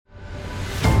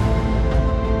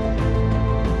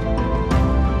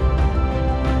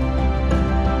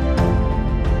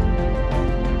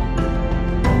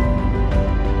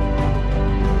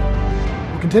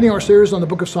Continuing our series on the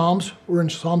book of Psalms, we're in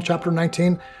Psalm chapter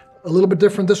 19. A little bit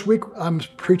different this week. I'm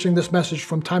preaching this message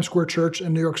from Times Square Church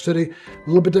in New York City. A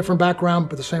little bit different background,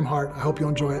 but the same heart. I hope you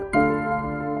enjoy it.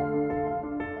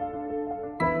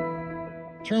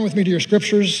 Turn with me to your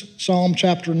scriptures, Psalm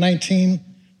chapter 19,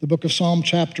 the book of Psalm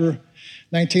chapter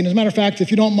 19. As a matter of fact,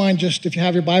 if you don't mind, just if you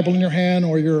have your Bible in your hand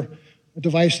or your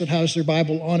device that has your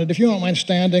Bible on it, if you don't mind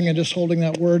standing and just holding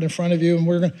that word in front of you, and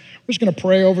we're just going to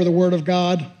pray over the word of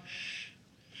God.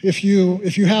 If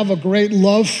you have a great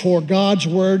love for God's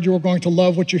word, you're going to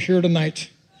love what you hear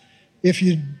tonight. If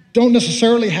you don't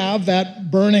necessarily have that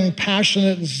burning,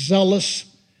 passionate, zealous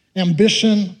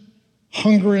ambition,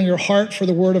 hunger in your heart for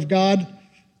the word of God,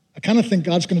 I kind of think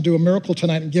God's going to do a miracle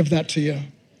tonight and give that to you.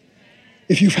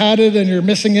 If you've had it and you're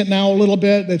missing it now a little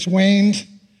bit, it's waned.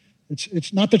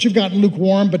 It's not that you've gotten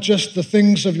lukewarm, but just the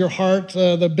things of your heart,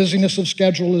 the busyness of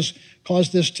schedule has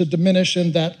caused this to diminish,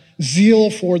 and that zeal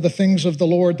for the things of the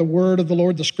Lord, the word of the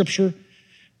Lord, the scripture.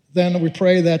 Then we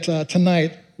pray that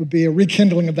tonight would be a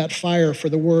rekindling of that fire for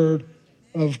the word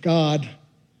of God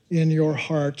in your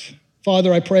heart.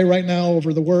 Father, I pray right now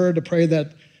over the word. I pray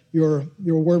that your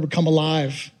word would come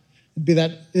alive.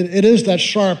 It is that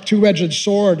sharp, two-edged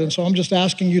sword, and so I'm just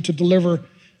asking you to deliver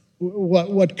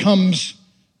what comes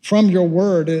from your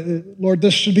word. Lord,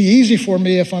 this should be easy for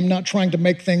me if I'm not trying to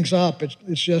make things up.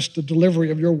 It's just the delivery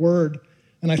of your word,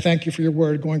 and I thank you for your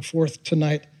word going forth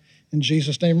tonight in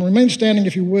Jesus' name. Remain standing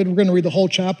if you would. We're going to read the whole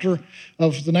chapter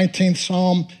of the 19th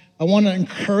Psalm. I want to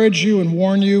encourage you and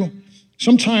warn you,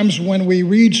 sometimes when we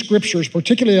read scriptures,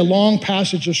 particularly a long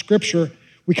passage of scripture,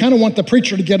 we kind of want the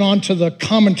preacher to get on to the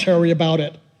commentary about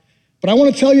it. But I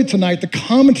want to tell you tonight, the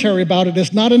commentary about it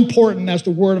is not important as the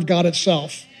word of God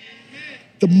itself.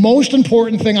 The most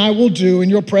important thing I will do in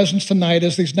your presence tonight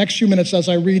is these next few minutes as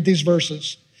I read these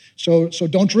verses. So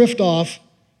don't drift off.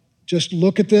 Just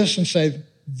look at this and say,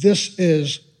 this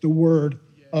is the word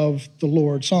of the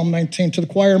Lord. Psalm 19, to the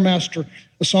choir master,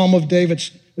 a psalm of David.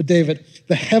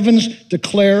 The heavens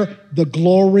declare the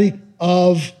glory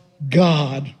of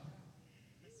God,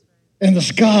 and the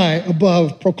sky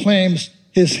above proclaims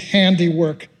his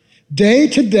handiwork. Day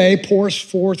to day pours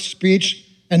forth speech,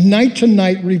 and night to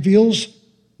night reveals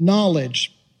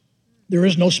knowledge. There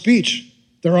is no speech.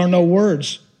 There are no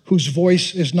words whose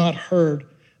voice is not heard.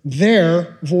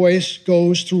 Their voice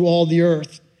goes through all the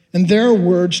earth, and their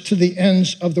words to the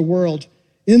ends of the world.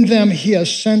 In them he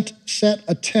has set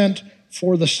a tent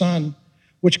for the sun,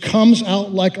 which comes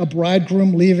out like a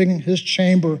bridegroom leaving his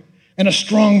chamber, and a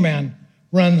strong man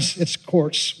runs its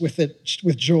courts with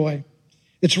joy.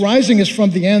 Its rising is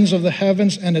from the ends of the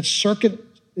heavens, and its circuit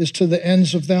is to the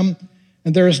ends of them,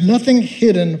 and there is nothing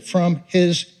hidden from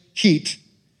his heat.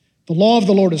 The law of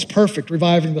the Lord is perfect,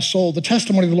 reviving the soul. The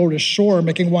testimony of the Lord is sure,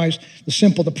 making wise the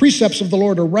simple. The precepts of the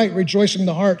Lord are right, rejoicing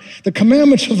the heart. The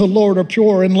commandments of the Lord are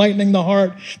pure, enlightening the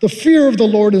heart. The fear of the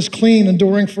Lord is clean,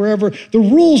 enduring forever. The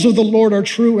rules of the Lord are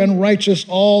true and righteous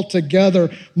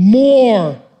altogether.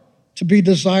 More to be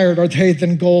desired are they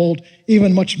than gold,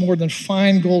 even much more than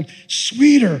fine gold,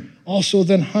 sweeter also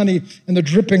than honey and the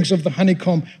drippings of the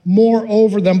honeycomb.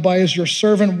 Moreover, them by is your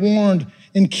servant warned.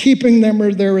 In keeping them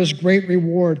there is great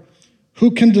reward.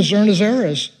 Who can discern his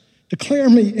errors? Declare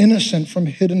me innocent from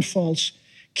hidden faults.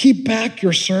 Keep back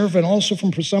your servant also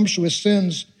from presumptuous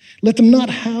sins. Let them not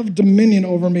have dominion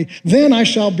over me. Then I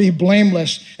shall be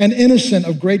blameless and innocent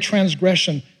of great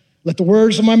transgression. Let the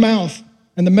words of my mouth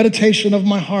and the meditation of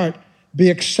my heart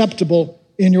be acceptable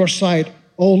in your sight,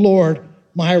 O Lord,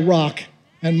 my rock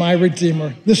and my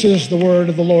redeemer. This is the word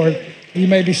of the Lord. You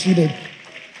may be seated.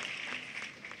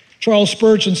 Charles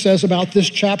Spurgeon says about this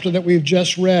chapter that we've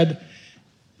just read,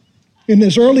 in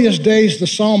his earliest days, the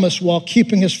psalmist, while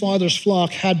keeping his father's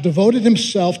flock, had devoted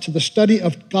himself to the study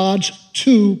of God's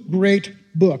two great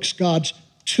books,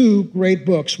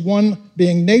 one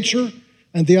being nature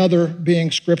and the other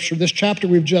being scripture. This chapter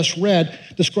we've just read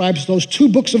describes those two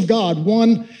books of God.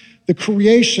 One, the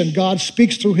creation, God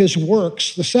speaks through his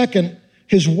works. The second,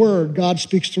 his word, God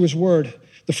speaks through his word.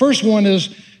 The first one is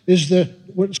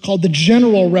what's called the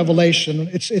general revelation.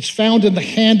 It's found in the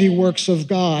handiworks of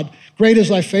God. Great is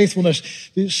thy faithfulness.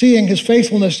 Seeing his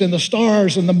faithfulness in the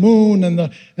stars and the moon and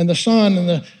the sun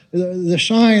and the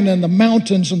shine and the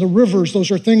mountains and the rivers.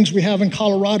 Those are things we have in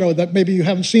Colorado that maybe you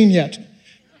haven't seen yet.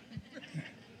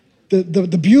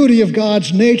 The beauty of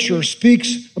God's nature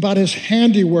speaks about his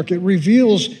handiwork. It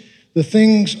reveals the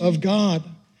things of God.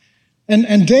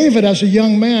 And David, as a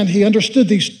young man, he understood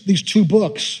these two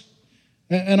books.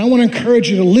 And I want to encourage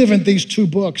you to live in these two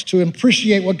books, to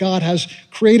appreciate what God has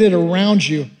created around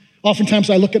you. Oftentimes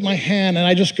I look at my hand and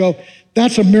I just go,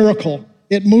 that's a miracle.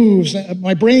 It moves.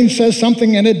 My brain says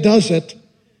something and it does it.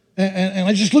 And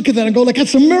I just look at that and go, like,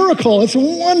 that's a miracle. It's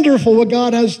wonderful what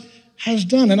God has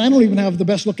done. And I don't even have the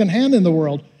best looking hand in the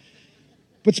world.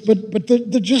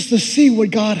 But just to see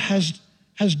what God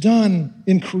has done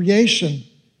in creation.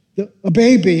 A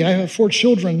baby, I have 4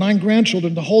 children, 9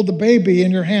 grandchildren, to hold the baby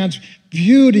in your hands.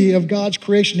 Beauty of God's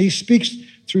creation. He speaks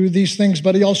through these things,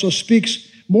 but he also speaks,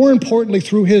 more importantly,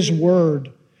 through his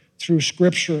word, through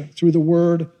scripture, through the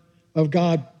word of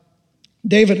God.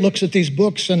 David looks at these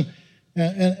books and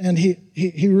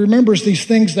he remembers these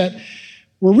things that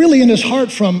were really in his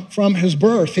heart from his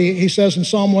birth. He says in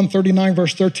Psalm 139,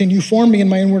 verse 13, you formed me in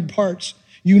my inward parts.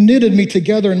 You knitted me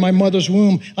together in my mother's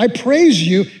womb. I praise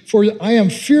you, for I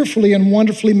am fearfully and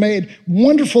wonderfully made.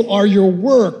 Wonderful are your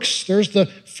works. There's the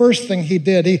first thing he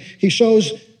did. He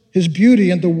shows his beauty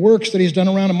and the works that he's done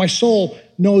around him. My soul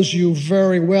knows you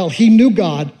very well. He knew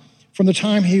God from the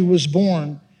time he was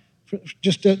born.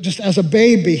 Just as a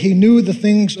baby, he knew the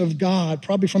things of God,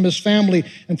 probably from his family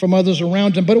and from others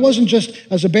around him. But it wasn't just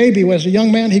as a baby. As a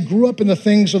young man, he grew up in the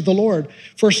things of the Lord.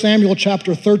 1 Samuel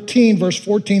chapter 13, verse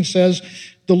 14 says,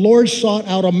 the Lord sought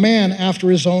out a man after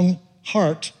his own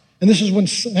heart. And this is when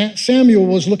Samuel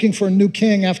was looking for a new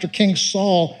king after King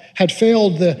Saul had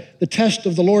failed the test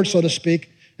of the Lord, so to speak.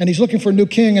 And he's looking for a new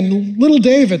king. And little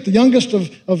David, the youngest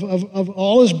of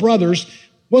all his brothers,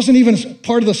 wasn't even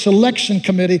part of the selection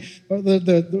committee,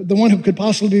 the one who could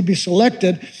possibly be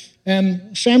selected.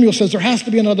 And Samuel says, there has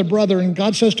to be another brother. And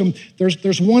God says to him,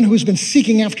 there's one who's been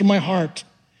seeking after my heart.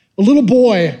 A little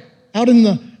boy out in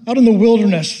the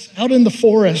wilderness, out in the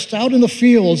forest, out in the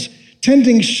fields,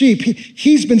 tending sheep.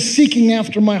 He's been seeking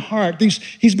after my heart.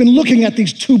 He's been looking at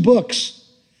these 2 books.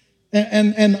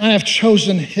 And I have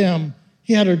chosen him.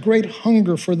 He had a great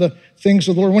hunger for the things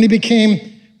of the Lord. When he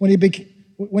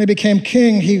became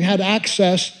king, he had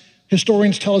access,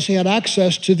 historians tell us he had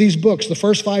access to these books, the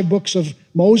first 5 books of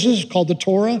Moses called the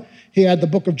Torah. He had the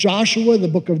book of Joshua, the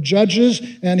book of Judges,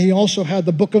 and he also had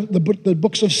the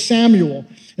books of Samuel.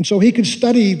 And so he could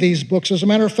study these books. As a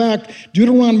matter of fact,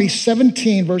 Deuteronomy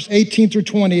 17, verse 18 through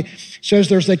 20 says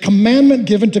there's a commandment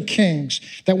given to kings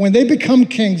that when they become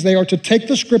kings, they are to take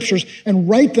the scriptures and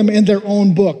write them in their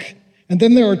own book. And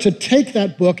then they are to take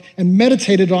that book and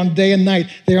meditate it on day and night.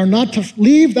 They are not to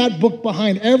leave that book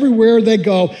behind. Everywhere they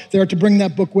go, they are to bring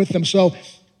that book with them. So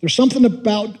there's something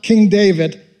about King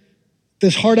David.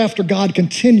 This heart after God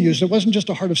continues. It wasn't just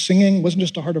a heart of singing. It wasn't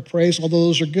just a heart of praise, although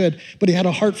those are good. But he had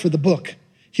a heart for the book.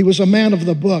 He was a man of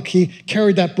the book. He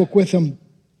carried that book with him.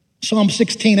 Psalm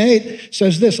 16:8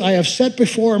 says this, I have set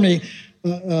before me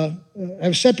the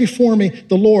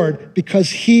Lord, because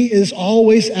he is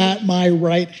always at my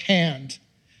right hand.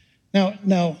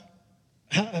 Now,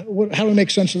 how do we make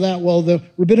sense of that? Well, the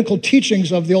rabbinical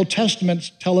teachings of the Old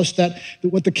Testament tell us that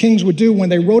what the kings would do when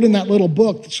they wrote in that little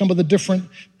book, some of the different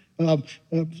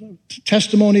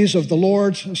testimonies of the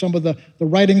Lord, some of the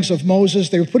writings of Moses,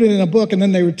 they would put it in a book, and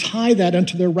then they would tie that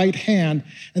into their right hand,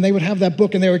 and they would have that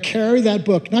book, and they would carry that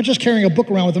book, not just carrying a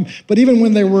book around with them, but even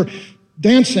when they were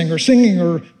dancing or singing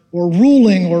or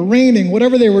ruling or reigning,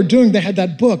 whatever they were doing, they had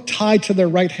that book tied to their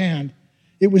right hand.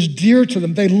 It was dear to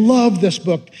them. They loved this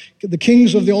book. The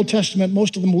kings of the Old Testament,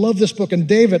 most of them loved this book, and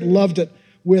David loved it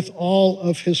with all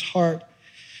of his heart.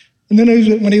 And then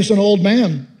when he was an old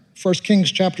man, 1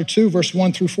 Kings chapter 2, verse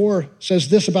 1 through 4 says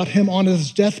this about him on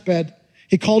his deathbed.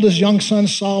 He called his young son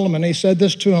Solomon. He said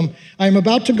this to him, I am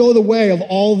about to go the way of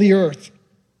all the earth.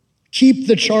 Keep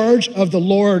the charge of the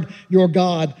Lord your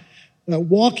God,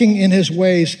 walking in his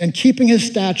ways and keeping his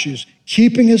statutes,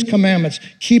 keeping his commandments,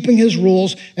 keeping his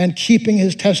rules, and keeping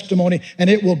his testimony, and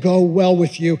it will go well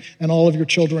with you and all of your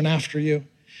children after you.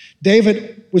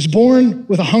 David was born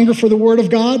with a hunger for the word of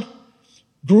God,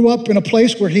 grew up in a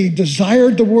place where he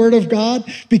desired the word of God,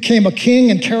 became a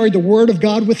king and carried the word of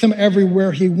God with him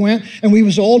everywhere he went. And when he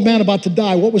was an old man about to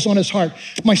die, what was on his heart?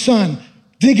 My son,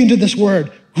 dig into this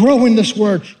word, grow in this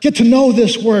word, get to know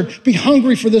this word, be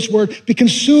hungry for this word, be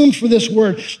consumed for this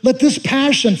word. Let this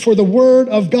passion for the word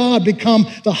of God become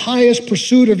the highest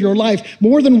pursuit of your life,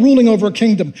 more than ruling over a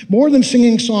kingdom, more than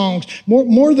singing songs,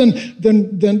 more than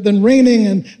reigning,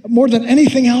 and more than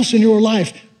anything else in your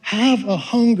life. Have a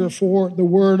hunger for the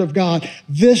word of God.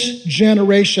 This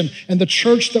generation and the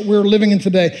church that we're living in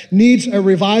today needs a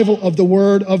revival of the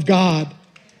word of God.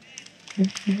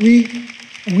 We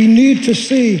need to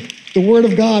see the word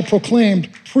of God proclaimed,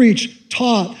 preached,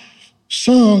 taught,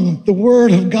 sung, the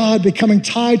word of God becoming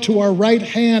tied to our right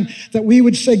hand, that we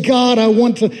would say, God, I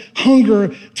want to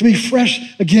hunger to be fresh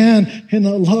again in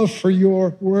a love for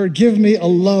your word. Give me a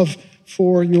love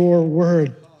for your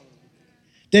word.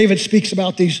 David speaks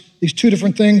about these 2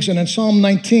 different things, and in Psalm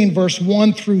 19, verse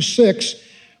 1 through 6,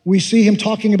 we see him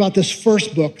talking about this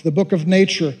first book, the book of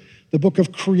nature, the book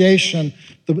of creation,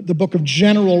 the book of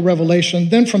general revelation.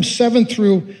 Then from 7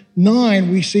 through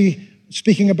 9, we see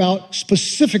speaking about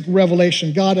specific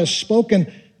revelation. God has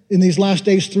spoken in these last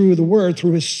days through the Word,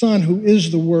 through his Son, who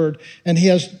is the Word. And he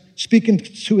has speaking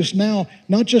to us now,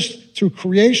 not just through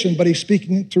creation, but he's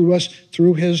speaking through us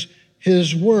through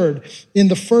his Word. In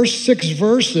the first 6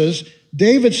 verses,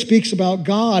 David speaks about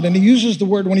God, and he uses the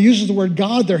word, when he uses the word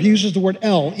God there, he uses the word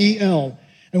El, E-L.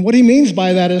 And what he means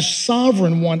by that is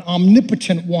sovereign one,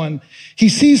 omnipotent one. He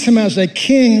sees him as a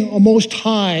king, a most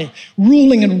high,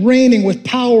 ruling and reigning with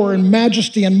power and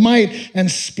majesty and might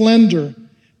and splendor.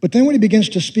 But then when he begins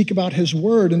to speak about his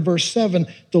word in verse 7,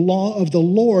 the law of the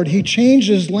Lord, he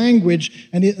changes language,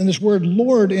 and this word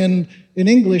Lord in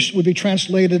English would be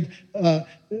translated,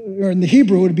 or in the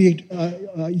Hebrew it would be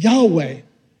Yahweh.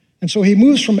 And so he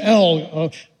moves from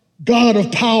El, God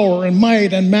of power and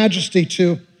might and majesty,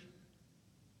 to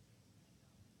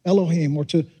Elohim, or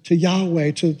to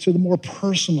Yahweh, to the more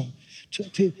personal.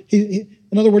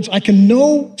 In other words, I can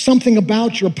know something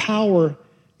about your power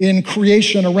in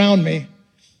creation around me,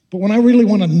 but when I really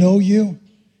want to know you,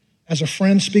 as a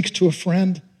friend speaks to a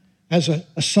friend, as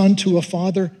a son to a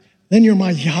father, then you're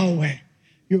my Yahweh.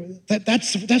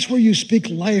 That's where you speak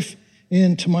life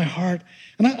into my heart.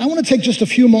 And I want to take just a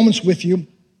few moments with you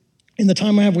in the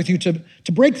time I have with you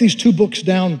to break these 2 books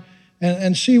down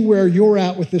and see where you're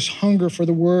at with this hunger for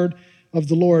the word of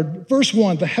the Lord. Verse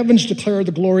 1, the heavens declare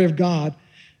the glory of God,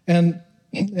 and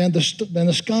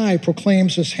the sky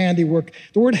proclaims his handiwork.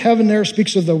 The word heaven there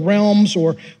speaks of the realms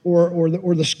or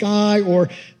the sky, or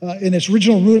in its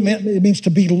original root, it means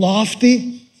to be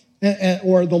lofty,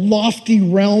 or the lofty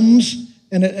realms.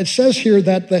 And it says here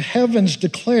that the heavens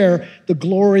declare the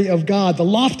glory of God. The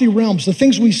lofty realms, the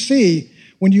things we see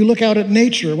when you look out at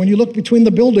nature, when you look between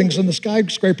the buildings and the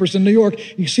skyscrapers in New York,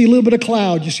 you see a little bit of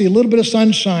cloud, you see a little bit of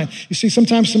sunshine, you see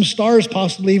sometimes some stars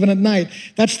possibly even at night.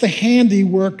 That's the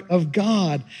handiwork of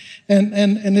God. And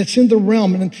it's in the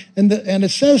realm. And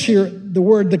it says here, the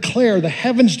word declare, the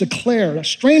heavens declare, a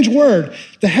strange word.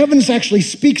 The heavens actually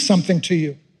speak something to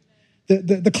you.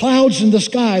 The clouds in the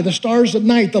sky, the stars at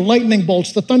night, the lightning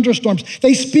bolts, the thunderstorms,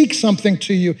 they speak something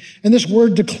to you. And this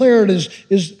word declared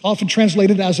is often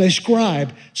translated as a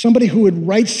scribe, somebody who would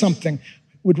write something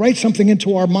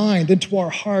into our mind, into our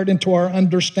heart, into our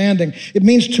understanding. It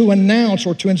means to announce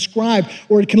or to inscribe,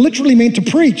 or it can literally mean to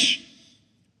preach.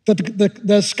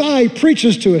 The sky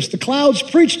preaches to us, the clouds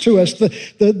preach to us,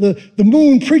 the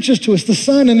moon preaches to us, the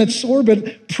sun in its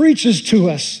orbit preaches to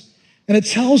us. And it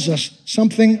tells us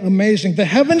something amazing. The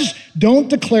heavens don't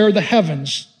declare the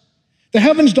heavens. The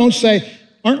heavens don't say,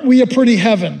 aren't we a pretty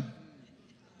heaven?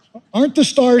 Aren't the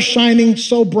stars shining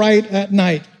so bright at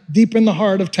night, deep in the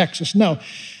heart of Texas? No.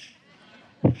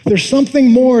 There's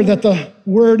something more that the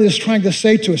word is trying to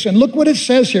say to us. And look what it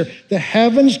says here. The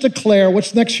heavens declare,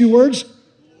 what's the next few words?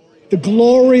 The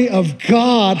glory of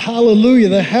God. Hallelujah.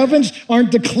 The heavens aren't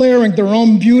declaring their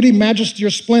own beauty, majesty, or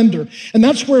splendor. And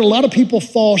that's where a lot of people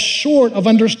fall short of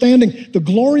understanding the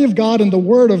glory of God and the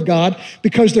word of God,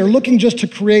 because they're looking just to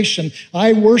creation.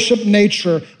 I worship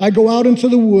nature. I go out into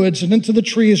the woods and into the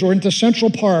trees or into Central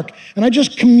Park, and I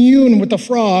just commune with the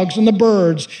frogs and the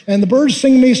birds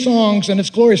sing me songs, and it's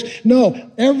glorious. No,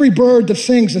 every bird that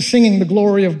sings is singing the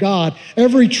glory of God.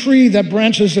 Every tree that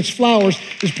branches its flowers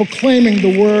is proclaiming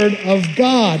the word of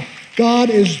God.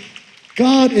 God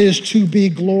is to be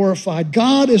glorified.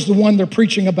 God is the one they're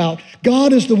preaching about.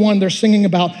 God is the one they're singing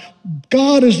about.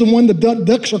 God is the one the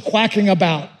ducks are quacking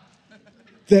about.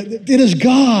 It is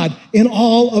God in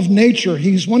all of nature.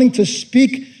 He's wanting to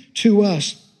speak to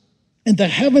us. And the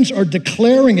heavens are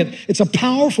declaring it. It's a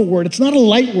powerful word. It's not a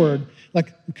light word,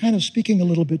 like I'm kind of speaking a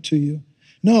little bit to you.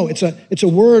 No, it's a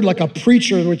word like a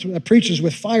preacher which preaches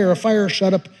with fire, a fire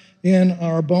shut up in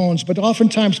our bones. But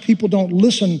oftentimes people don't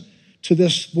listen to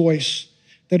this voice.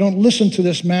 They don't listen to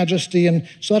this majesty. And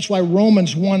so that's why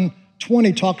Romans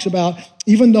 1:20 talks about,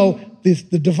 even though the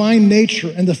divine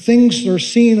nature and the things that are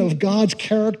seen of God's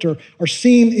character are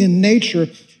seen in nature,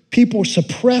 people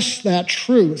suppress that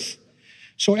truth.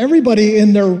 So everybody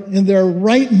in their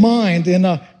right mind, in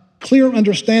a clear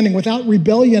understanding, without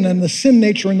rebellion and the sin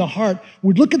nature in the heart,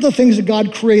 would look at the things that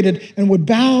God created and would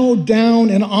bow down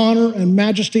in honor and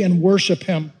majesty and worship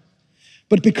him.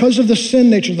 But because of the sin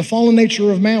nature, the fallen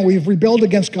nature of man, we've rebelled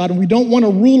against God, and we don't want a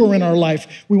ruler in our life.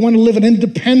 We want to live an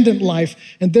independent life,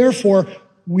 and therefore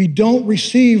we don't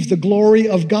receive the glory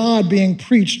of God being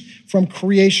preached from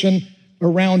creation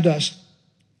around us.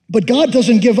 But God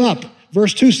doesn't give up.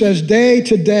 Verse 2 says, day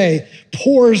to day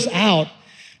pours out.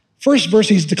 First verse,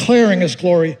 he's declaring his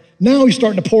glory. Now he's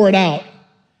starting to pour it out.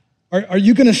 Are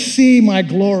you going to see my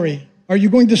glory? Are you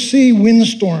going to see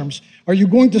windstorms? Are you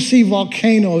going to see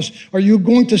volcanoes? Are you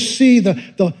going to see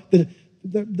the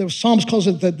Psalms calls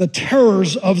it the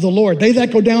terrors of the Lord? They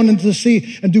that go down into the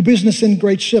sea and do business in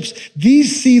great ships.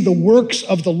 These see the works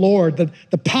of the Lord,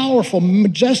 the powerful,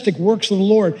 majestic works of the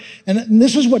Lord. And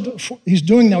this is what he's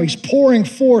doing now. He's pouring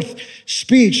forth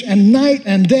speech, and night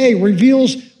and day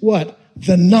reveals what?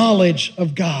 The knowledge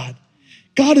of God.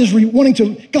 God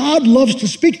loves to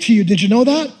speak to you. Did you know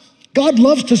that? God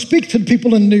loves to speak to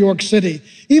people in New York City.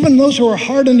 Even those who are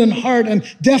hardened in heart and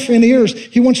deaf in ears,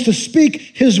 he wants to speak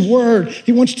his word.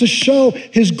 He wants to show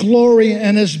his glory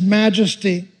and his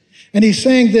majesty. And he's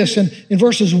saying this in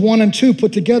verses 1 and 2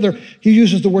 put together. He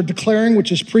uses the word declaring,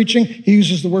 which is preaching. He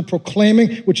uses the word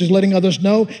proclaiming, which is letting others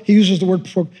know. He uses the word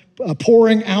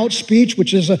pouring out speech,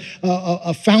 which is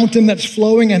a fountain that's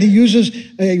flowing. And he uses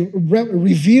a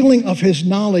revealing of his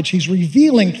knowledge. He's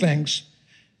revealing things,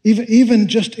 even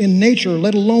just in nature,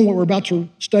 let alone what we're about to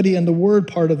study in the word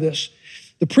part of this.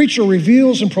 The preacher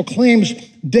reveals and proclaims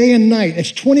day and night.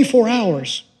 It's 24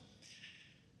 hours.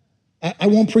 I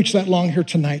won't preach that long here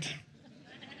tonight.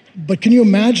 But can you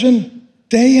imagine?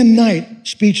 Day and night,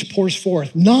 speech pours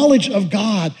forth. Knowledge of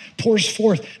God pours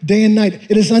forth day and night.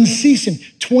 It is unceasing,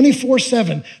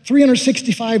 24/7,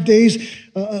 365 days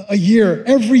a year.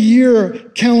 Every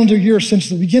year, calendar year, since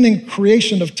the beginning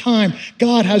creation of time,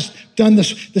 God has done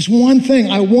this one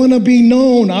thing. I want to be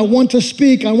known. I want to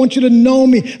speak. I want you to know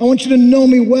me. I want you to know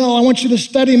me well. I want you to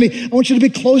study me. I want you to be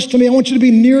close to me. I want you to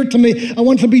be near to me. I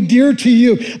want to be dear to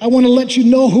you. I want to let you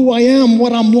know who I am,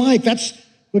 what I'm like. That's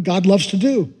what God loves to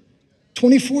do.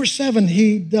 24/7,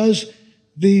 he does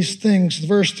these things.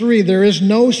 Verse 3, there is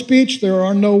no speech, there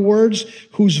are no words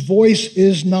whose voice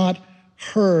is not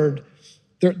heard.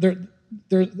 In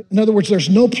other words, there's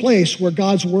no place where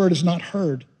God's word is not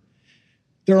heard.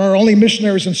 There are only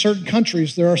missionaries in certain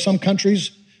countries. There are some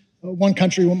countries, one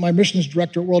country, my missions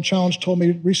director at World Challenge told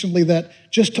me recently that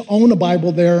just to own a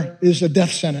Bible there is a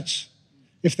death sentence.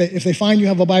 If they find you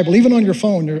have a Bible, even on your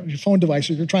phone device,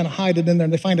 if you're trying to hide it in there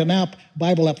and they find an app,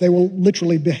 Bible app, they will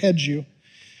literally behead you.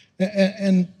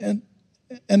 And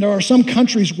there are some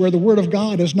countries where the word of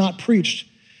God is not preached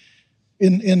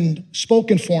in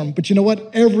spoken form. But you know what?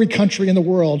 Every country in the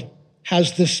world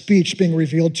has this speech being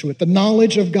revealed to it. The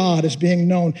knowledge of God is being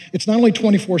known. It's not only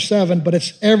 24/7, but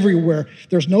it's everywhere.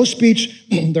 There's no speech,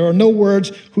 there are no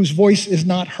words whose voice is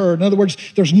not heard. In other words,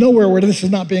 there's nowhere where this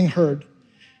is not being heard.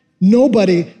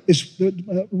 Nobody is,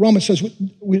 Romans says,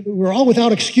 we're all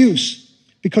without excuse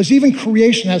because even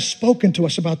creation has spoken to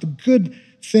us about the good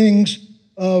things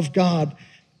of God.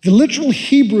 The literal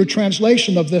Hebrew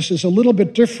translation of this is a little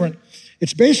bit different.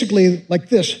 It's basically like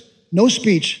this: no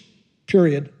speech,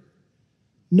 period.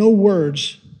 No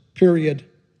words, period.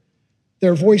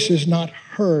 Their voice is not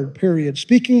heard, period.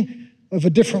 Speaking of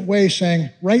a different way, saying,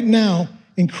 right now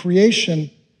in creation,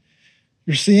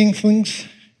 you're seeing things,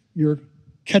 you're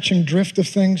catching drift of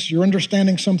things, you're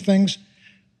understanding some things,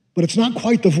 but it's not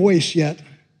quite the voice yet.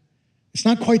 It's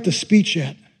not quite the speech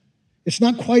yet. It's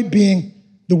not quite being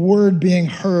the word being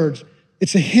heard.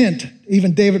 It's a hint.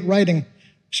 Even David writing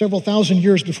several thousand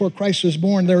years before Christ was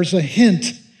born, there is a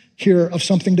hint here of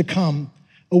something to come.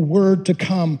 A word to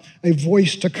come, a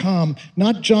voice to come.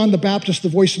 Not John the Baptist, the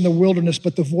voice in the wilderness,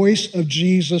 but the voice of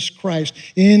Jesus Christ.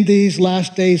 In these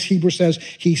last days, Hebrews says,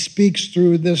 he speaks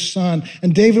through this Son.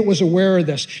 And David was aware of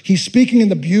this. He's speaking in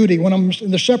the beauty. When I'm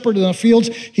in the shepherd in the fields,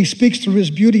 he speaks through his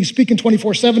beauty. He's speaking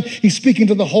 24/7. He's speaking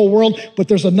to the whole world, but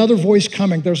there's another voice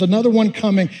coming. There's another one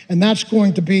coming, and that's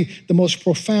going to be the most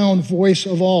profound voice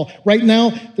of all. Right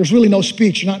now, there's really no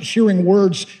speech. You're not hearing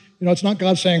words. It's not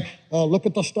God saying, oh, look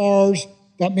at the stars.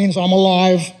 That means I'm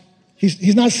alive.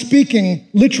 He's not speaking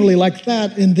literally like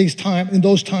that in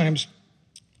those times.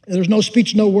 There's no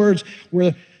speech, no words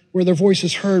where their voice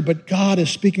is heard, but God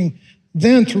is speaking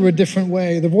then through a different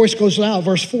way. The voice goes out,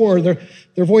 verse 4,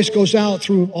 their voice goes out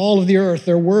through all of the earth,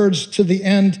 their words to the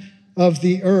end of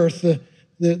the earth.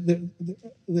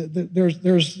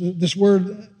 There's this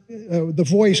word, the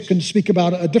voice can speak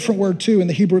about a different word too. In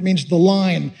the Hebrew, it means the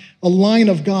line. A line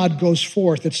of God goes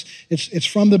forth. It's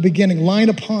from the beginning, line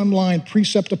upon line,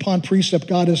 precept upon precept.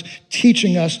 God is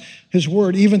teaching us his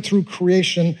word, even through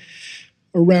creation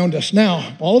around us.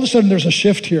 Now, all of a sudden, there's a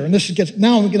shift here, and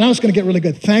now it's going to get really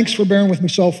good. Thanks for bearing with me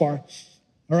so far.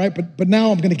 All right, but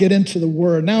now I'm going to get into the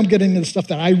word. Now I'm getting into the stuff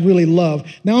that I really love.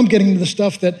 Now I'm getting into the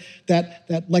stuff that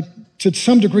like to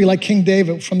some degree like King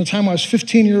David. From the time I was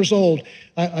 15 years old,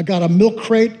 I got a milk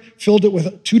crate, filled it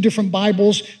with 2 different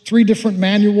Bibles, 3 different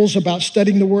manuals about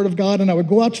studying the Word of God, and I would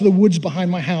go out to the woods behind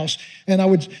my house, and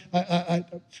I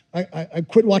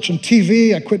quit watching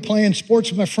TV, I quit playing sports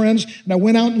with my friends, and I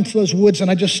went out into those woods,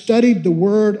 and I just studied the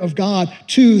Word of God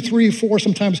 2, 3, 4,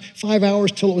 sometimes 5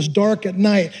 hours till it was dark at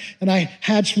night. And I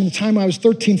had, from the time I was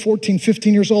 13, 14,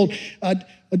 15 years old, I'd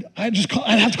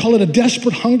have to call it a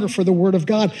desperate hunger for the Word of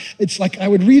God. It's like I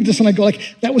would read this and I'd go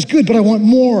like, that was good, but I want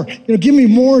more. Give me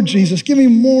more, Jesus. Give me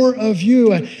more of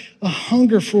you. A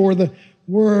hunger for the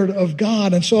Word of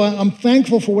God. And so I'm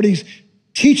thankful for what he's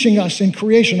teaching us in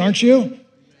creation, aren't you?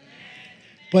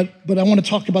 But I want to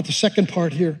talk about the second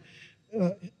part here.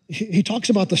 He talks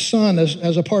about the sun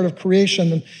as a part of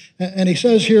creation. And he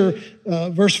says here,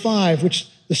 verse 5, which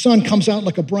the sun comes out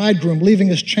like a bridegroom, leaving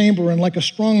his chamber, and like a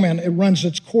strong man, it runs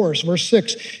its course. Verse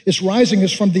 6, its rising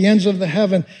is from the ends of the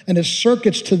heaven, and its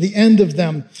circuits to the end of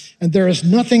them. And there is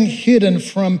nothing hidden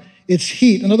from its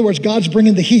heat. In other words, God's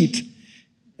bringing the heat.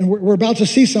 And we're about to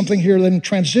see something here in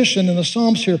transition in the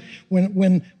Psalms here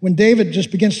when David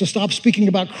just begins to stop speaking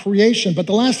about creation. But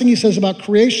the last thing he says about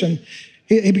creation,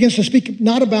 he begins to speak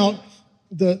not about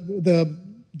the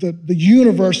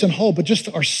universe in whole, but just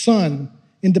our sun,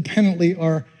 independently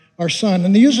our sun.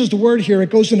 And he uses the word here, it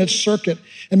goes in its circuit.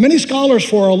 And many scholars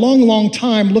for a long, long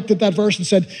time looked at that verse and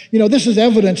said, this is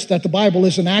evidence that the Bible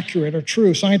isn't accurate or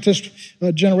true. Scientists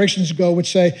generations ago would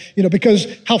say, because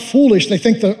how foolish they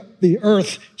think the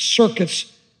earth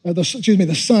circuits, the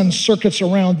sun circuits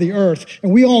around the earth.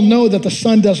 And we all know that the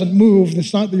sun doesn't move.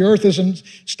 The earth isn't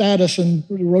status and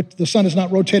the sun is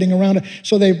not rotating around it.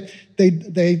 So they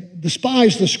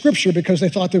despised the scripture because they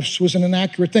thought this was an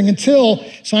inaccurate thing until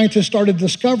scientists started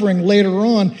discovering later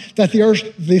on that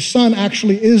the sun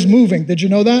actually is moving. Did you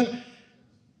know that?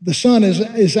 The sun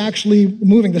is actually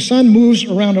moving. The sun moves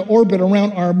around an orbit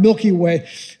around our Milky Way.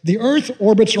 The earth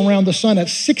orbits around the sun at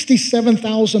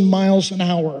 67,000 miles an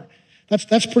hour.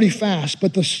 That's pretty fast.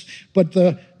 But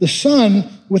the sun,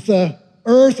 with the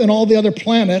earth and all the other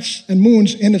planets and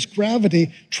moons in its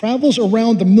gravity, travels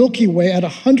around the Milky Way at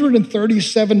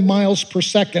 137 miles per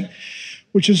second,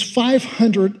 which is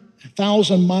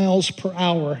 500,000 miles per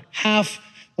hour, half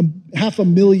a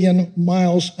million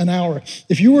miles an hour.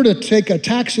 If you were to take a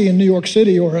taxi in New York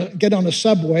City or get on a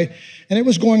subway, and it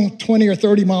was going 20 or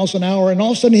 30 miles an hour, and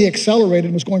all of a sudden he accelerated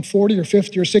and was going 40 or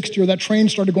 50 or 60, or that train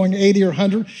started going 80 or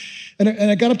 100,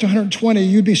 and it got up to 120,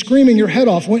 you'd be screaming your head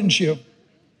off, wouldn't you?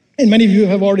 And many of you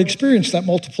have already experienced that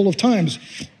multiple of times.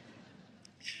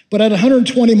 But at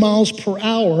 120 miles per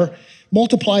hour,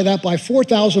 multiply that by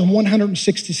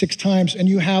 4,166 times, and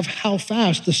you have how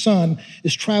fast the sun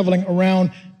is traveling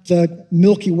around the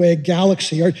Milky Way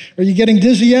galaxy. Are you getting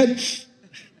dizzy yet?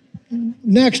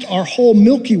 Next, our whole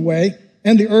Milky Way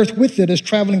and the Earth with it is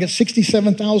traveling at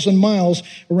 67,000 miles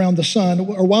around the sun.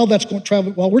 Or while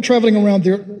we're traveling around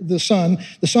the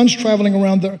sun's traveling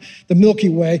around the Milky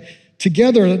Way.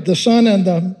 Together, the sun and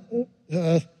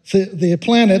the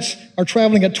planets are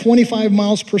traveling at 25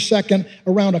 miles per second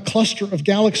around a cluster of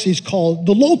galaxies called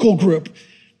the Local Group.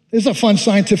 It's a fun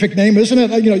scientific name, isn't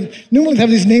it? Normally have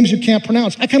these names you can't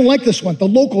pronounce. I kind of like this one. The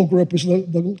Local Group is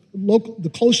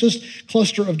the closest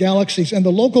cluster of galaxies. And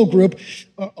the Local Group,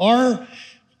 our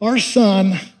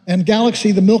sun and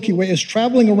galaxy, the Milky Way, is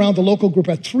traveling around the Local Group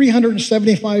at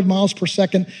 375 miles per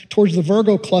second towards the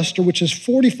Virgo cluster, which is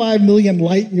 45 million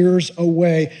light years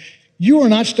away. You are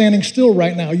not standing still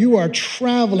right now. You are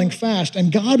traveling fast.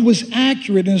 And God was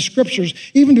accurate in his scriptures,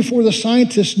 even before the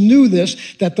scientists knew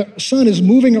this, that the sun is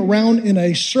moving around in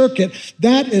a circuit.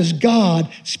 That is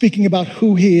God speaking about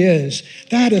who he is.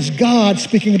 That is God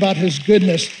speaking about his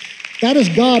goodness. That is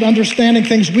God understanding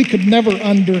things we could never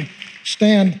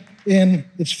understand in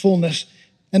its fullness.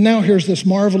 And now here's this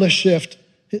marvelous shift.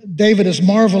 David is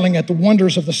marveling at the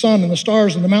wonders of the sun and the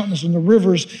stars and the mountains and the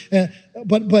rivers.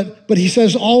 But he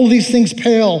says all these things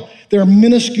pale. They're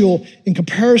minuscule in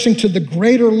comparison to the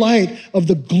greater light of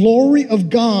the glory of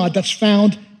God that's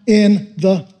found in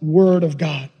the Word of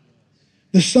God.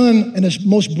 The sun in its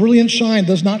most brilliant shine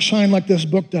does not shine like this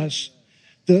book does.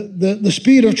 The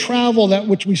speed of travel that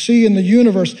which we see in the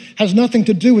universe has nothing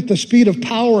to do with the speed of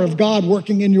power of God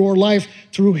working in your life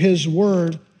through his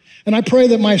Word. And I pray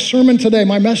that my sermon today,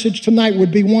 my message tonight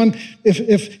would be one,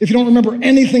 if you don't remember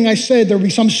anything I said, there'll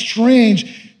be some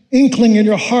strange inkling in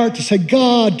your heart to say,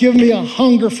 God, give me a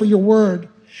hunger for your word.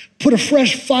 Put a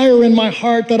fresh fire in my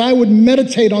heart that I would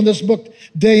meditate on this book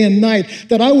day and night,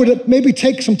 that I would maybe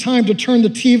take some time to turn the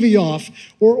TV off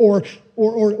or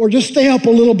just stay up a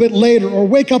little bit later or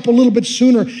wake up a little bit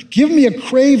sooner. Give me a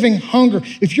craving hunger.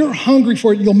 If you're hungry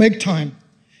for it, you'll make time.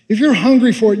 If you're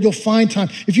hungry for it, you'll find time.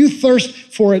 If you thirst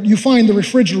for it, you find the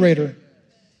refrigerator.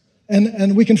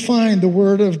 And we can find the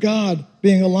word of God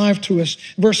being alive to us.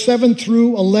 Verse 7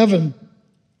 through 11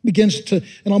 begins to,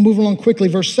 and I'll move along quickly.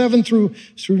 Verse 7 through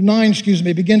 9,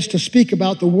 begins to speak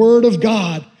about the word of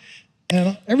God.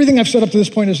 And everything I've said up to this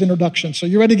point is introduction. So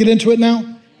you ready to get into it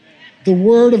now? The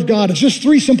word of God. It's just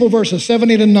 3 simple verses,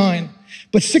 7, 8, and 9.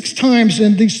 But 6 times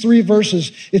in these 3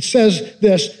 verses, it says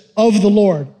this, of the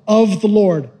Lord, of the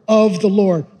Lord, of the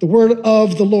Lord, the word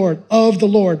of the Lord, of the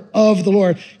Lord, of the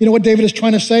Lord. You know what David is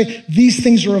trying to say? These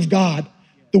things are of God.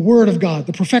 The word of God,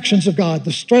 the perfections of God,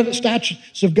 the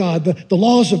statutes of God, the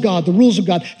laws of God, the rules of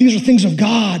God. These are things of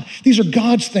God. These are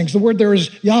God's things. The word there is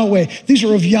Yahweh. These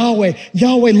are of Yahweh.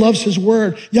 Yahweh loves his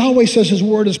word. Yahweh says his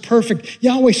word is perfect.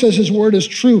 Yahweh says his word is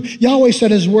true. Yahweh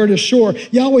said his word is sure.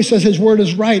 Yahweh says his word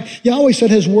is right. Yahweh said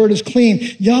his word is clean.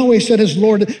 Yahweh said his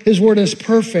word is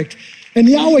perfect. And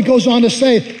Yahweh goes on to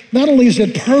say, not only is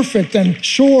it perfect and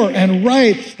sure and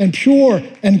right and pure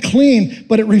and clean,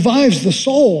 but it revives the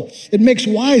soul. It makes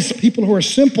wise people who are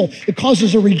simple. It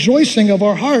causes a rejoicing of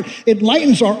our heart. It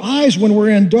lightens our eyes when we're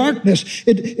in darkness.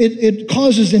 It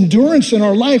causes endurance in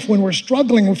our life when we're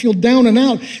struggling, we feel down and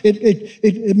out.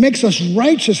 It makes us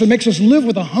righteous. It makes us live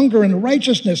with a hunger and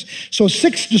righteousness. So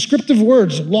 6 descriptive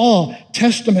words: law,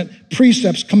 testament,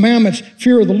 precepts, commandments,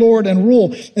 fear of the Lord, and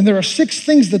rule. And there are 6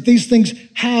 things that these things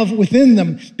have within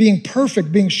them: being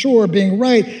perfect, being sure, being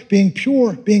right, being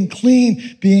pure, being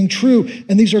clean, being true.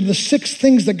 And these are the 6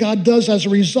 things that God does as a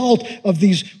result of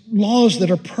these laws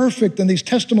that are perfect and these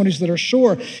testimonies that are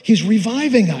sure. He's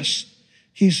reviving us.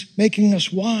 He's making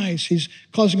us wise. He's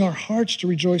causing our hearts to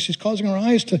rejoice. He's causing our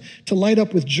eyes to light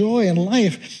up with joy and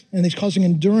life. And he's causing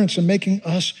endurance and making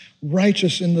us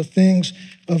righteous in the things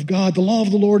of God. The law of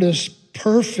the Lord is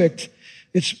perfect.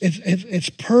 It's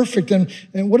perfect. And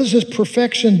what does this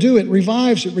perfection do? It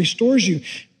revives, it restores you.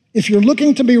 If you're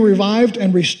looking to be revived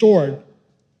and restored,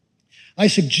 I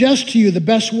suggest to you the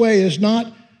best way is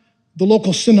not the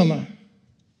local cinema.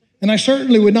 And I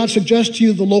certainly would not suggest to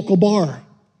you the local bar.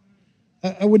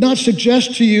 I would not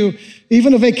suggest to you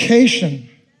even a vacation.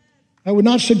 I would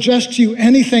not suggest to you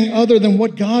anything other than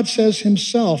what God says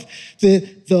himself. The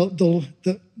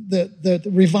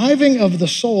reviving of the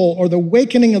soul, or the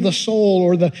awakening of the soul,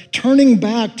 or the turning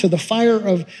back to the fire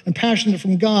of and passion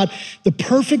from God, the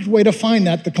perfect way to find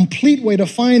that, the complete way to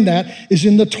find that, is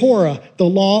in the Torah, the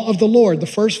law of the Lord, the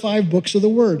first 5 books of the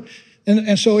Word.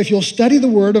 And so if you'll study the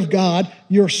Word of God,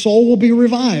 your soul will be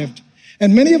revived.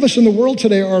 And many of us in the world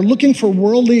today are looking for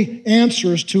worldly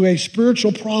answers to a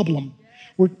spiritual problem.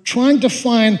 We're trying to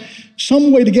find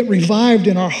some way to get revived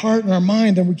in our heart and our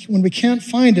mind, and when we can't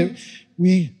find it,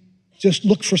 we just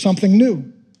look for something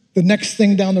new, the next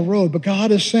thing down the road. But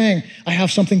God is saying, I have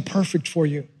something perfect for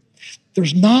you.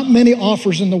 There's not many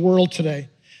offers in the world today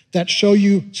that show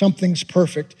you something's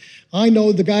perfect. I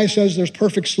know the guy says there's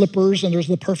perfect slippers and there's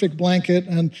the perfect blanket,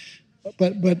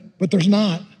 but there's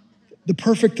not. The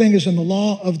perfect thing is in the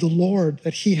law of the Lord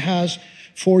that he has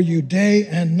for you day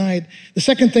and night. The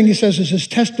second thing he says is his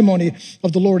testimony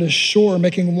of the Lord is sure,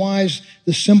 making wise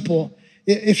the simple.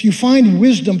 If you find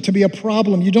wisdom to be a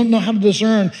problem, you don't know how to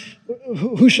discern,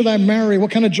 who should I marry? What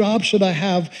kind of job should I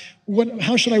have?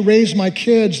 How should I raise my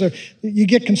kids? You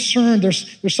get concerned.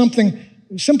 There's something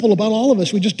simple about all of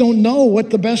us. We just don't know what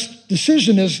the best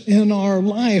decision is in our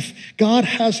life. God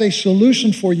has a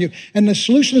solution for you. And the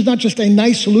solution is not just a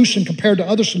nice solution compared to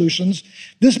other solutions.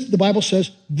 The Bible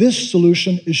says, this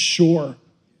solution is sure.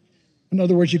 In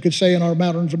other words, you could say in our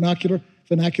modern vernacular,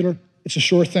 it's a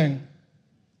sure thing.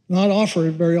 Not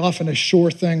offered very often a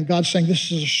sure thing. God's saying, this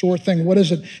is a sure thing. What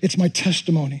is it? It's my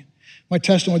testimony. My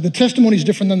testimony. The testimony is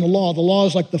different than the law. The law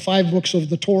is like the 5 books of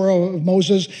the Torah of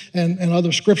Moses and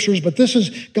other scriptures, but this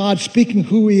is God speaking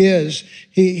who he is.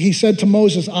 He said to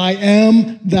Moses, I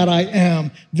am that I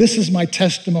am. This is my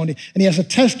testimony. And he has a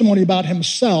testimony about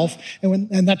himself,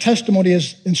 and that testimony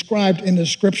is inscribed in the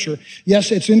scripture.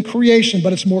 Yes, it's in creation,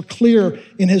 but it's more clear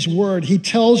in his word. He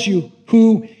tells you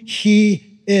who he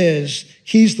is.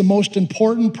 He's the most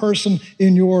important person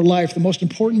in your life. The most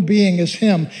important being is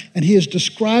him. And he has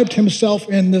described himself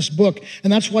in this book.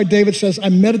 And that's why David says, I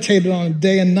meditated on it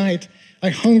day and night. I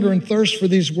hunger and thirst for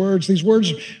these words. These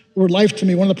words were life to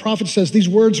me. One of the prophets says, these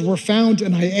words were found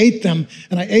and I ate them.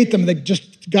 And I ate them. They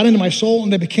just got into my soul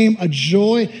and they became a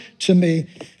joy to me.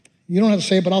 You don't have to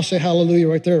say it, but I'll say hallelujah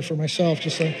right there for myself.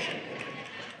 Just like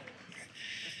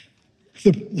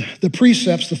the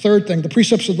precepts, the third thing, the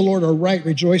precepts of the Lord are right,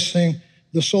 rejoicing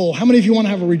the soul. How many of you want to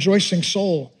have a rejoicing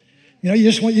soul? You know,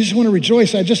 you just want to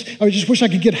rejoice. I just wish I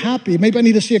could get happy. Maybe I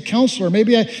need to see a counselor.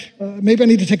 Maybe I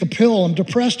need to take a pill. I'm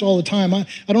depressed all the time. I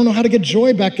don't know how to get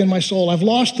joy back in my soul. I've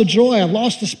lost the joy. I've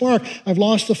lost the spark. I've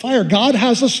lost the fire. God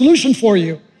has a solution for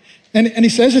you. And he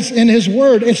says it's in his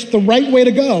word. It's the right way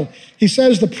to go. He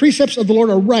says the precepts of the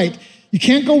Lord are right. You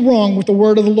can't go wrong with the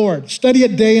word of the Lord. Study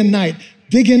it day and night.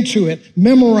 Dig into it,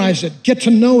 memorize it, get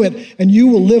to know it, and you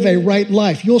will live a right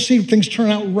life. You'll see things turn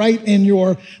out right in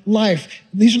your life.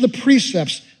 These are the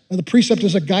precepts. The precept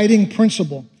is a guiding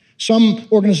principle. Some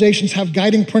organizations have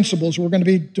guiding principles. We're going to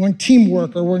be doing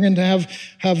teamwork, or we're going to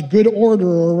have good order,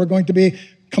 or we're going to be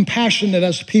compassionate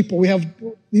as people.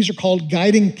 These are called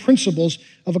guiding principles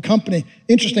of a company.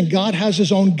 Interesting, God has his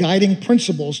own guiding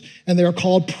principles, and they are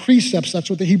called precepts. That's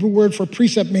what the Hebrew word for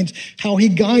precept means, how he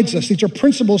guides us. These are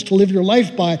principles to live your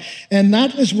life by, and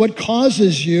that is what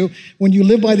causes you, when you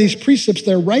live by these precepts,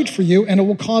 they're right for you, and it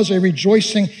will cause a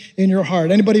rejoicing in your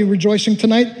heart. Anybody rejoicing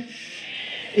tonight?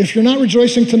 If you're not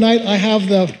rejoicing tonight, I have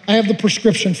the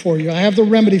prescription for you. I have the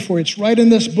remedy for you. It's right in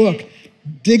this book.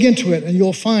 Dig into it, and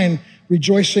you'll find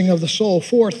rejoicing of the soul.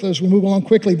 Fourth, as we move along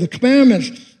quickly, the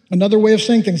commandments, another way of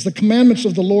saying things, the commandments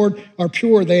of the Lord are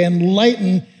pure. They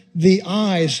enlighten the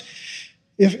eyes.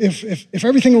 If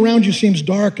everything around you seems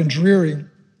dark and dreary,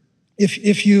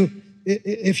 if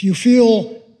you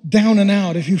feel down and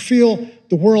out, if you feel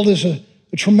the world is a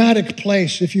traumatic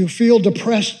place, if you feel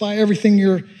depressed by everything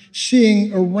you're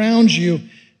seeing around you,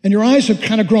 and your eyes have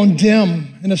kind of grown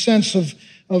dim in a sense of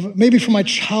maybe from my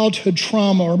childhood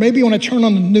trauma, or maybe when I turn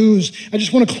on the news, I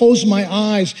just want to close my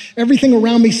eyes. Everything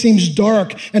around me seems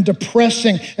dark and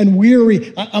depressing and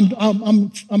weary.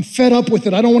 I'm fed up with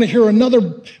it. I don't want to hear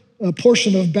another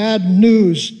portion of bad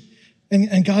news.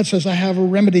 And God says, I have a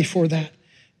remedy for that.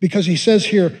 Because he says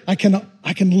here, I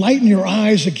can lighten your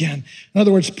eyes again. In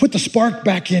other words, put the spark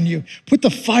back in you. Put the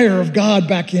fire of God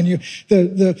back in you.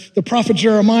 The prophet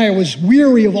Jeremiah was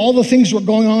weary of all the things that were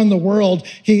going on in the world.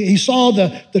 He saw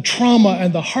the trauma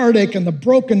and the heartache and the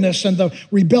brokenness and the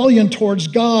rebellion towards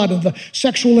God and the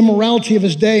sexual immorality of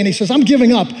his day. And he says, I'm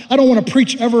giving up. I don't want to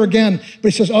preach ever again.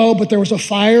 But he says, but there was a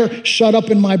fire shut up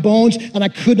in my bones and I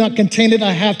could not contain it.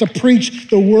 I have to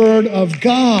preach the word of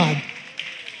God.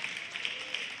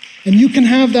 And you can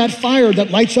have that fire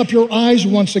that lights up your eyes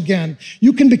once again.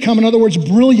 You can become, in other words,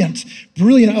 brilliant,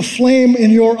 a flame in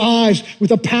your eyes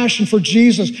with a passion for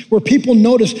Jesus, where people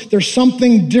notice there's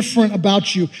something different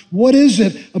about you. What is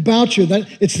it about you? That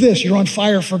it's this, you're on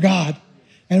fire for God.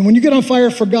 And when you get on fire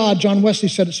for God, John Wesley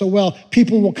said it so well,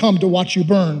 people will come to watch you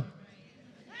burn.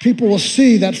 People will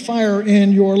see that fire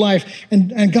in your life.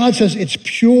 And God says it's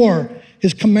pure.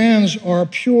 His commands are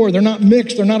pure. They're not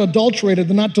mixed. They're not adulterated.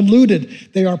 They're not diluted.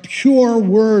 They are pure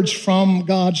words from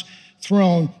God's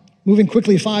throne. Moving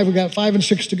quickly, 5. We got 5 and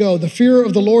 6 to go. The fear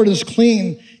of the Lord is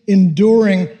clean,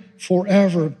 enduring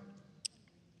forever.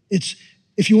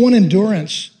 If you want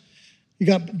endurance, you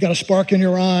got a spark in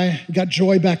your eye. You got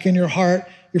joy back in your heart.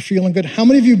 You're feeling good. How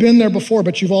many of you have been there before,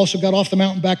 but you've also got off the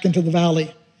mountain back into the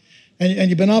valley? And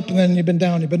you've been up and then you've been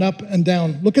down. You've been up and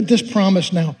down. Look at this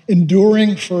promise now,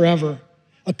 enduring forever.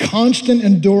 A constant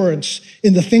endurance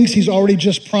in the things he's already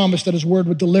just promised that his word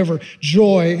would deliver.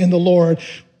 Joy in the Lord,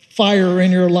 fire in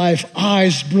your life,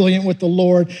 eyes brilliant with the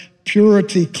Lord,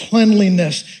 purity,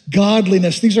 cleanliness,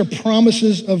 godliness. These are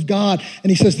promises of God.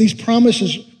 And he says these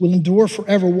promises will endure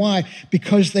forever. Why?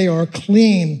 Because they are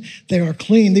clean. They are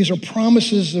clean. These are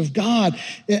promises of God.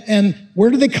 And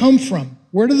where do they come from?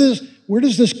 Where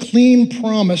does this clean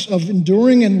promise of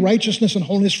enduring in righteousness and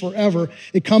holiness forever?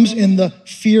 It comes in the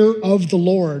fear of the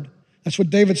Lord. That's what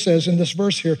David says in this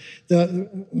verse here,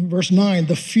 verse 9,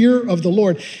 the fear of the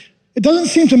Lord. It doesn't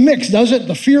seem to mix, does it?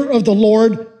 The fear of the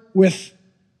Lord with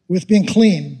being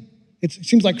clean. It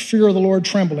seems like fear of the Lord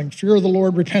trembling, fear of the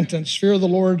Lord repentance, fear of the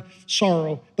Lord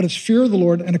sorrow, but it's fear of the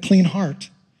Lord and a clean heart.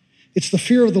 It's the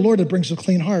fear of the Lord that brings a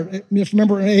clean heart.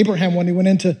 Remember Abraham when he went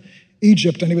into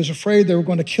Egypt, and he was afraid they were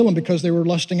going to kill him because they were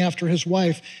lusting after his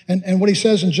wife. And what he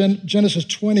says in Genesis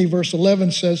 20, verse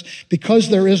 11 says, because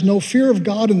there is no fear of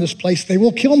God in this place, they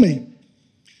will kill me.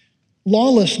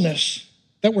 Lawlessness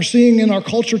that we're seeing in our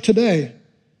culture today,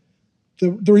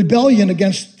 the rebellion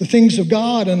against the things of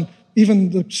God and even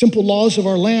the simple laws of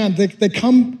our land, they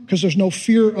come because there's no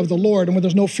fear of the Lord. And when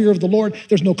there's no fear of the Lord,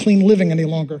 there's no clean living any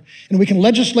longer. And we can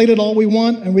legislate it all we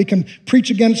want, and we can preach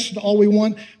against it all we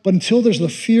want, but until there's the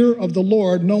fear of the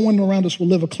Lord, no one around us will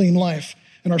live a clean life.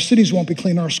 And our cities won't be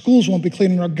clean, our schools won't be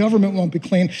clean, and our government won't be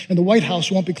clean, and the White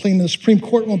House won't be clean, and the Supreme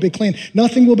Court won't be clean.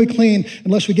 Nothing will be clean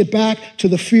unless we get back to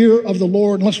the fear of the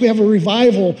Lord, unless we have a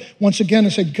revival once again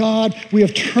and say, God, we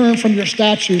have turned from your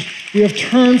statutes, we have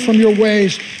turned from your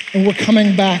ways, and we're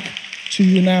coming back to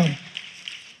you now.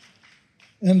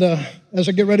 And as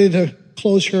I get ready to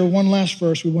close here, one last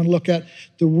verse we want to look at.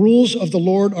 The rules of the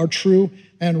Lord are true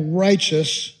and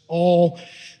righteous all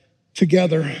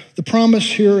together. The promise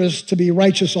here is to be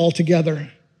righteous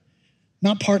altogether,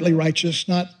 not partly righteous,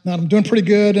 not I'm doing pretty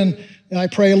good and I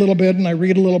pray a little bit and I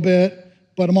read a little bit,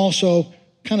 but I'm also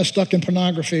kind of stuck in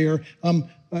pornography, or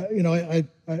I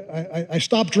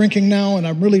stopped drinking now and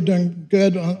I'm really doing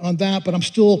good on that, but I'm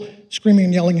still screaming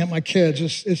and yelling at my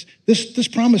kids. This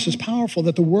promise is powerful,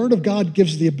 that the Word of God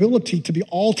gives the ability to be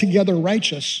altogether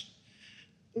righteous.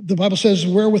 The Bible says,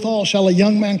 wherewithal shall a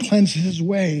young man cleanse his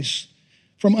ways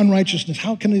from unrighteousness.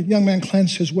 How can a young man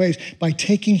cleanse his ways? By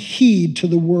taking heed to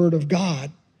the Word of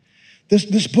God.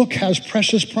 This book has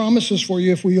precious promises for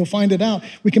you if you'll find it out.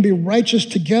 We can be righteous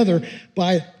together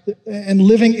and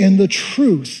living in the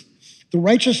truth.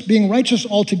 Being righteous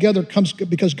altogether comes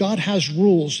because God has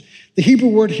rules. The Hebrew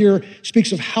word here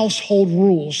speaks of household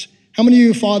rules. How many of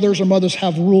you fathers or mothers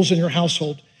have rules in your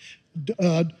household?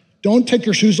 Don't take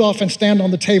your shoes off and stand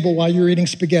on the table while you're eating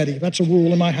spaghetti. That's a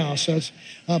rule in my house.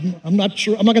 I'm not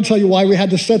going to tell you why we had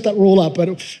to set that rule up, but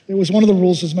it was one of the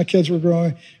rules as my kids were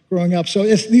growing up. So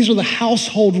these are the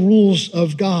household rules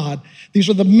of God. These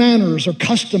are the manners or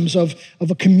customs of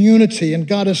a community. And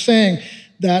God is saying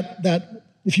that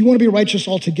if you want to be righteous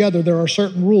altogether, there are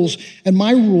certain rules. And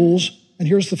my rules, and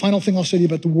here's the final thing I'll say to you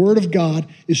about the Word of God,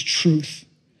 is truth.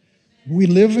 We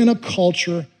live in a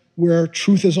culture where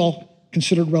truth is all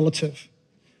considered relative.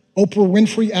 Oprah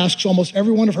Winfrey asks almost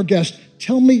every one of her guests,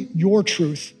 tell me your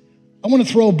truth. I want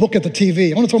to throw a book at the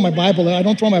TV. I want to throw my Bible. I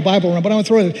don't throw my Bible around, but I want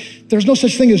to throw it. There's no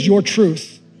such thing as your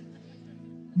truth.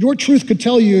 Your truth could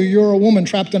tell you you're a woman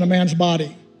trapped in a man's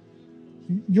body.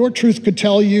 Your truth could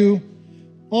tell you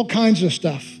all kinds of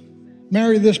stuff.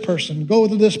 Marry this person, go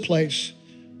to this place,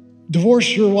 divorce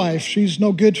your wife, she's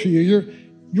no good for you.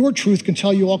 Your truth can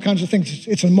tell you all kinds of things.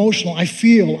 It's emotional. I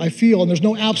feel, and there's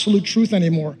no absolute truth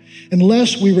anymore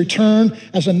unless we return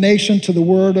as a nation to the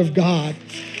Word of God.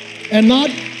 And not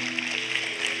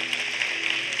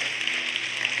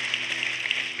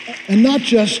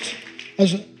just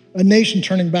as a nation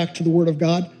turning back to the Word of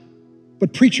God,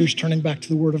 but preachers turning back to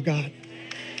the Word of God.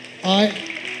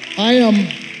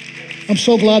 I'm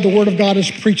so glad the Word of God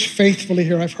is preached faithfully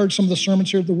here. I've heard some of the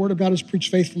sermons here. The Word of God is preached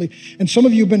faithfully. And some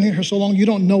of you have been here so long, you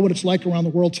don't know what it's like around the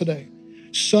world today.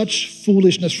 Such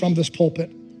foolishness from this pulpit.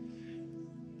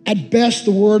 At best,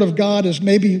 the Word of God is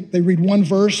maybe they read one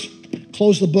verse,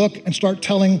 close the book, and start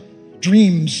telling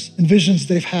dreams and visions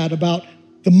they've had about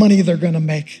the money they're going to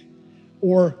make,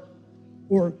 or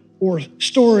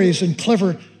stories and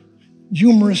clever,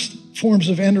 humorous forms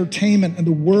of entertainment, and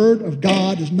the Word of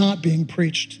God is not being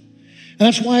preached. And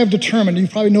that's why I've determined,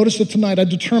 you've probably noticed it tonight, I've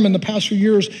determined the past few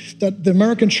years that the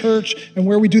American church and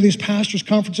where we do these pastors'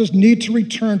 conferences need to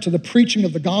return to the preaching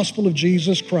of the gospel of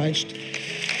Jesus Christ.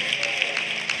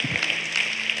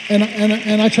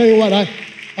 And I tell you what,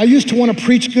 I used to want to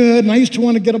preach good, and I used to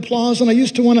want to get applause, and I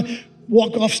used to want to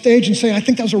walk off stage and say, I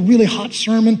think that was a really hot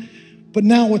sermon. But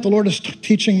now what the Lord is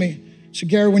teaching me, so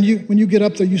Gary, when you get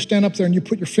up there, you stand up there and you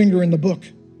put your finger in the book.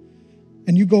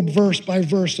 And you go verse by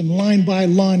verse and line by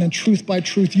line and truth by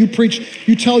truth. You preach,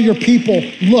 you tell your people,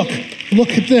 look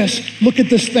at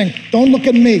this thing. Don't look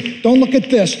at me. Don't look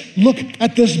at this. Look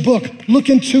at this book. Look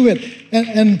into it.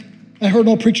 And I heard an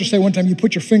old preacher say one time, you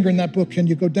put your finger in that book and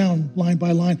you go down line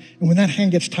by line. And when that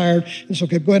hand gets tired, it's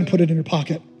okay, go ahead and put it in your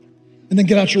pocket. And then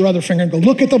get out your other finger and go,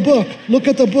 look at the book. Look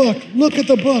at the book. Look at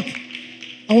the book.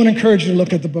 I want to encourage you to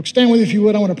look at the book. Stand with me if you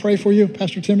would. I want to pray for you.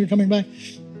 Pastor Tim, you're coming back.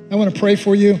 I want to pray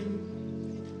for you.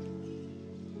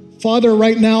 Father,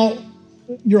 right now,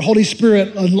 your Holy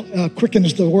Spirit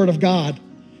quickens the Word of God.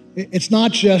 It's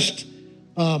not just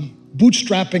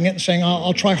bootstrapping it and saying,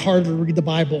 I'll try harder to read the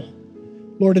Bible.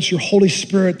 Lord, it's your Holy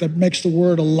Spirit that makes the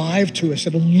Word alive to us.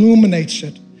 It illuminates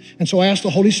it. And so I ask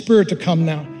the Holy Spirit to come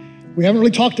now. We haven't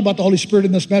really talked about the Holy Spirit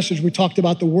in this message. We talked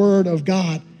about the Word of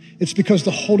God. It's because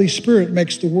the Holy Spirit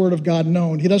makes the Word of God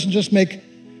known. He doesn't just make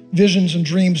visions and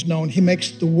dreams known. He makes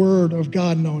the Word of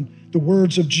God known. The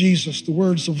words of Jesus, the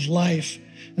words of life.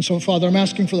 And so, Father, I'm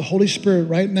asking for the Holy Spirit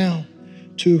right now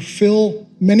to fill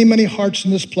many, many hearts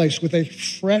in this place with a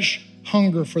fresh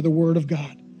hunger for the Word of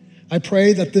God. I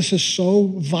pray that this is so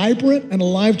vibrant and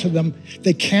alive to them,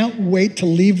 they can't wait to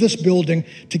leave this building,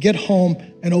 to get home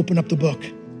and open up the book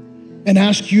and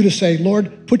ask you to say,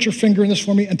 Lord, put your finger in this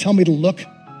for me and tell me to look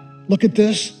at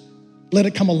this. Let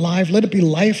it come alive. Let it be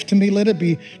life to me. Let it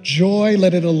be joy.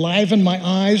 Let it enliven my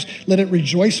eyes. Let it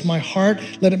rejoice my heart.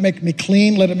 Let it make me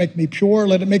clean. Let it make me pure.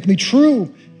 Let it make me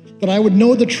true, that I would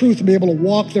know the truth and be able to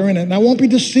walk therein. And I won't be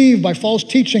deceived by false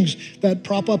teachings that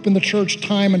prop up in the church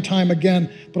time and time again,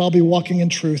 but I'll be walking in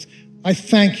truth. I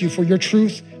thank you for your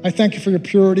truth. I thank you for your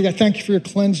purity. I thank you for your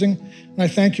cleansing. And I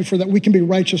thank you for that we can be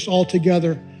righteous all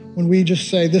together when we just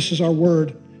say, this is our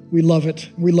word. We love it.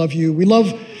 We love you. We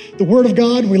love the word of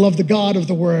God. We love the God of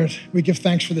the word. We give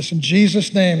thanks for this in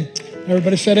Jesus' name.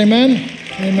 Everybody said amen.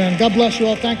 Amen. God bless you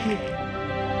all. Thank you.